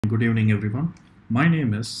Good evening, everyone. My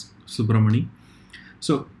name is Subramani.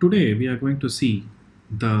 So, today we are going to see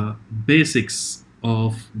the basics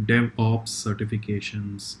of DevOps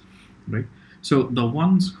certifications, right? So, the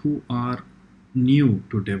ones who are new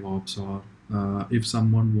to DevOps, or if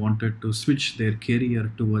someone wanted to switch their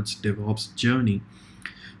career towards DevOps journey,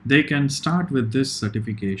 they can start with these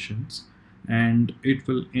certifications and it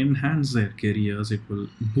will enhance their careers, it will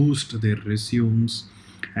boost their resumes,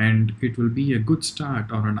 and it will be a good start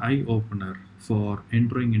or an eye opener for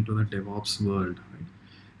entering into the DevOps world. Right?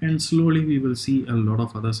 And slowly we will see a lot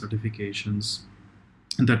of other certifications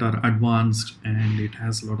that are advanced and it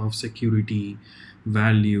has a lot of security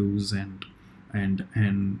values and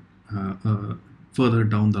further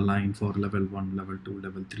down the line for level 1, level 2,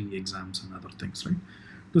 level 3 exams and other things, right?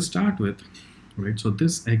 To start with, right, so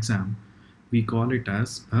this exam we call it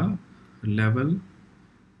as a level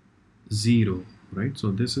 0, right?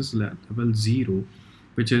 So this is level 0,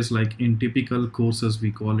 which is like in typical courses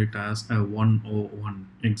we call it as a 101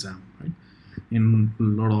 exam, right? In a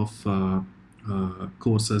lot of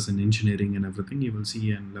courses in engineering and everything, you will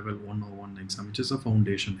see a level 101 exam, which is a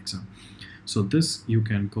foundation exam. So this you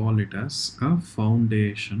can call it as a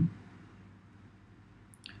foundation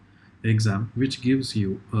exam, which gives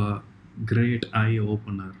you a great eye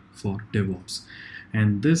opener for DevOps.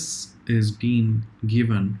 And this is being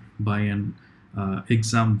given by an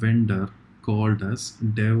exam vendor called as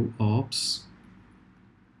DevOps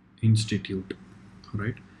Institute,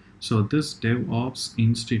 right? So this DevOps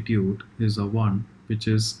Institute is a one which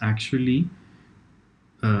is actually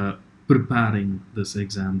preparing this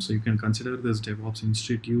exam. So you can consider this DevOps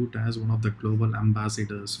Institute as one of the global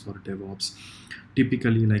ambassadors for DevOps,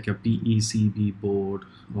 typically like a PECB board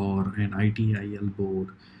or an ITIL board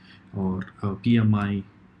or a PMI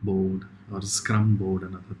board or Scrum board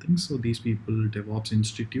and other things. So these people, DevOps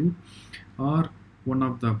Institute, are one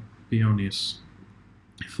of the pioneers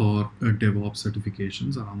for DevOps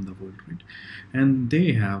certifications around the world, right? And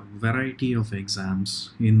they have variety of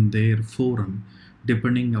exams in their forum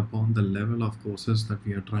depending upon the level of courses that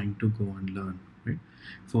we are trying to go and learn, right?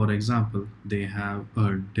 For example, they have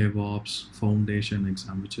a DevOps foundation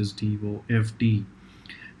exam, which is DOFD,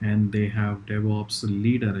 and they have DevOps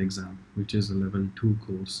leader exam, which is a level 2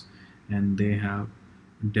 course, and they have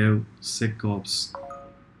DevSecOps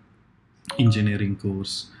engineering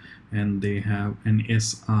course, and they have an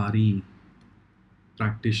SRE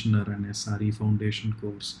practitioner and SRE foundation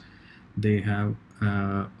course. They have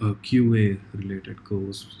a QA related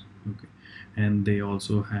course, okay, and they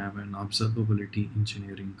also have an observability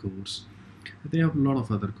engineering course. They have a lot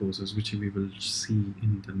of other courses which we will see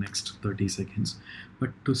in the next 30 seconds.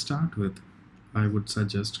 But to start with, I would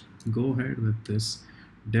suggest go ahead with this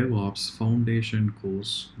DevOps foundation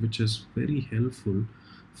course, which is very helpful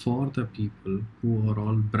for the people who are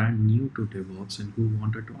all brand new to DevOps and who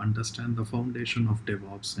wanted to understand the foundation of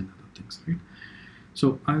DevOps and other things, right?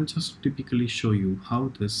 So I'll just typically show you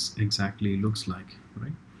how this exactly looks like,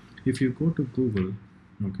 right? If you go to Google,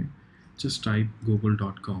 okay, just type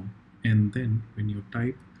google.com, and then when you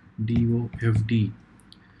type DOFD,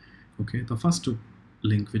 okay, the first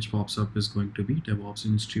link which pops up is going to be DevOps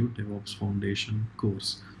Institute DevOps Foundation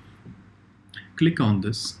course. Click on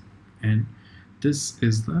this, and this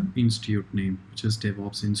is the institute name, which is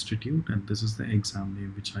DevOps Institute, and this is the exam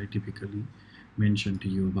name which I typically mention to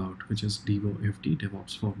you about, which is DOFD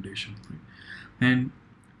DevOps Foundation, right? And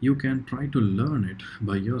you can try to learn it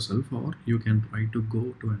by yourself, or you can try to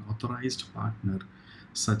go to an authorized partner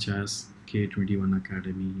such as K21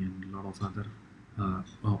 Academy and a lot of other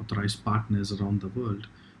authorized partners around the world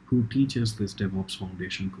who teaches this DevOps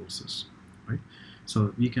Foundation courses, right?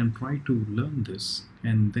 So we can try to learn this,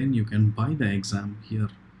 and then you can buy the exam here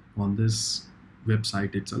on this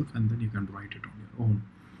website itself, and then you can write it on your own,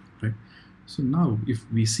 right? So now if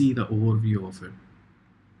we see the overview of it,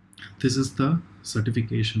 this is the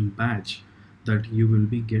certification badge that you will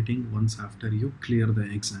be getting once after you clear the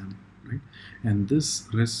exam, right? And this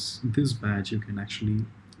badge you can actually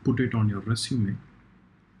put it on your resume,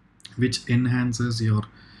 which enhances your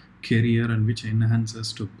career and which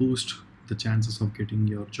enhances to boost the chances of getting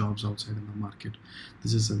your jobs outside in the market.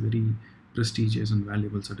 This is a very prestigious and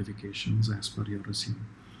valuable certifications as per your resume,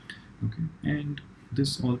 okay? And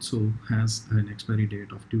this also has an expiry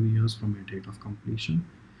date of 2 years from your date of completion,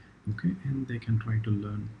 okay? And they can try to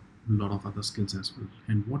learn a lot of other skills as well.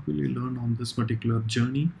 And what will you learn on this particular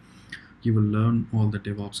journey? You will learn all the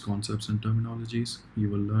DevOps concepts and terminologies. You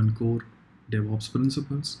will learn core DevOps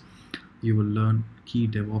principles. You will learn key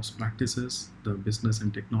DevOps practices, the business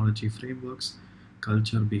and technology frameworks.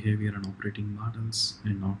 culture, behavior, and operating models,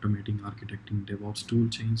 and automating, architecting, DevOps tool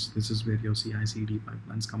chains. This is where your CI/CD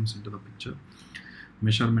pipelines comes into the picture.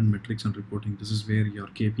 Measurement, metrics, and reporting. This is where your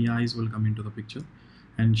KPIs will come into the picture,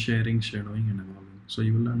 and sharing, shadowing, and evolving. So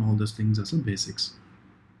you will learn all these things as a basics.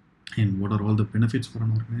 And what are all the benefits for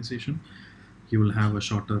an organization? You will have a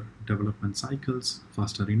shorter development cycles,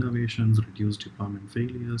 faster innovations, reduced deployment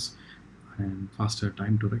failures, and faster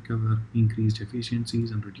time to recover, increased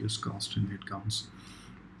efficiencies, and reduced cost and headcounts.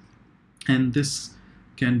 And this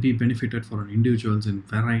can be benefited for an individuals in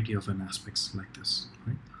variety of an aspects like this,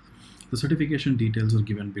 right? The certification details are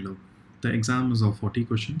given below. The exam is of 40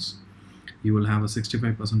 questions. You will have a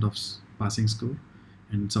 65% of passing score,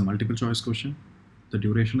 and it's a multiple choice question. The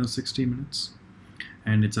duration is 60 minutes,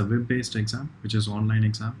 and it's a web-based exam, which is online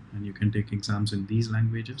exam, and you can take exams in these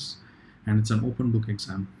languages, and it's an open book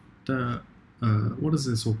exam. The what is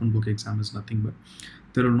this open book exam is nothing but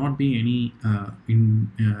there will not be any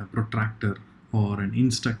protractor or an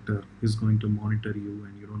instructor is going to monitor you,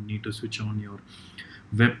 and you don't need to switch on your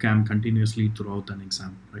webcam continuously throughout an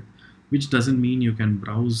exam, right? Which doesn't mean you can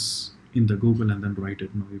browse in the Google and then write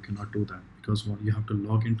it. No, you cannot do that, because you have to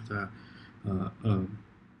log into the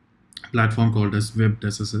platform called as web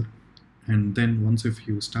assessor, and then once if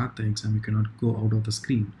you start the exam, you cannot go out of the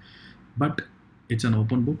screen. But it's an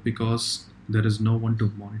open book because there is no one to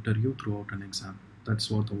monitor you throughout an exam. That's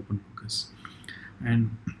what the open book is.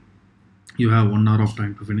 And you have 1 hour of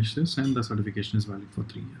time to finish this, and the certification is valid for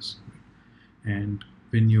 3 years. And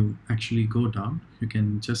when you actually go down, you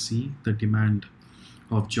can just see the demand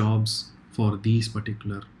of jobs for these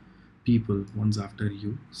particular people once after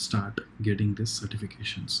you start getting these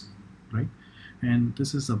certifications, right? And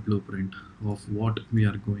this is a blueprint of what we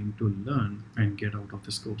are going to learn and get out of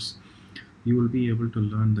this course. You will be able to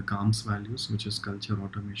learn the CALMS values, which is culture,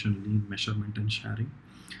 automation, lean, measurement, and sharing.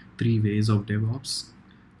 3 ways of DevOps,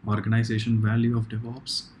 organization value of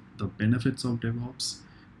DevOps, the benefits of DevOps,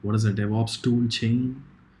 what is a DevOps tool chain,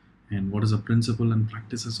 and what is the principle and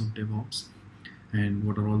practices of DevOps, and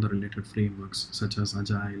what are all the related frameworks such as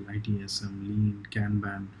Agile, ITSM, Lean,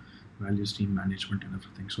 Kanban, value stream management, and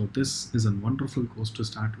everything. So this is a wonderful course to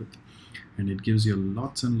start with, and it gives you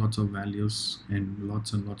lots and lots of values and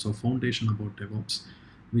lots of foundation about DevOps,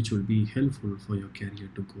 which will be helpful for your career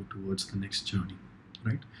to go towards the next journey,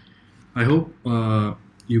 right? I hope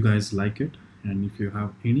you guys like it, and if you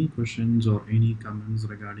have any questions or any comments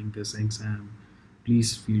regarding this exam,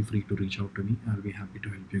 please feel free to reach out to me. I'll be happy to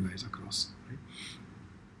help you guys across, right?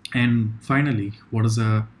 And finally, what is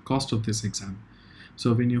the cost of this exam?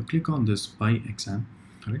 So when you click on this buy exam,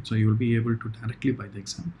 right, so you will be able to directly buy the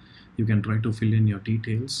exam. You can try to fill in your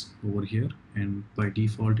details over here, and by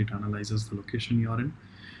default it analyzes the location you are in,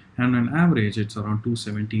 and on average it's around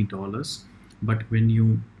 $270. But when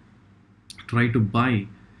you try to buy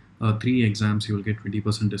 3 exams, you will get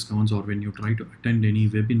 20% discounts, or when you try to attend any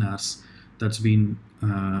webinars that's been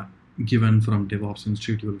given from DevOps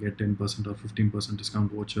Institute, you will get 10% or 15%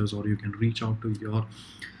 discount vouchers, or you can reach out to your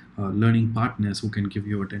learning partners who can give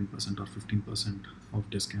you a 10% or 15% of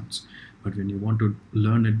discounts. But when you want to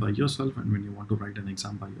learn it by yourself, and when you want to write an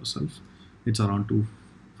exam by yourself, it's around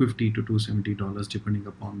 $250 to $270 depending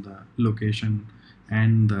upon the location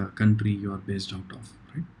and the country you are based out of,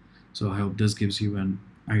 right? So I hope this gives you an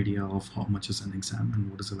idea of how much is an exam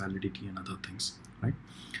and what is the validity and other things, right?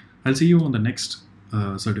 I'll see you on the next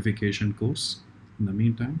certification course. In the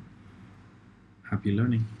meantime, happy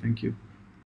learning. Thank you.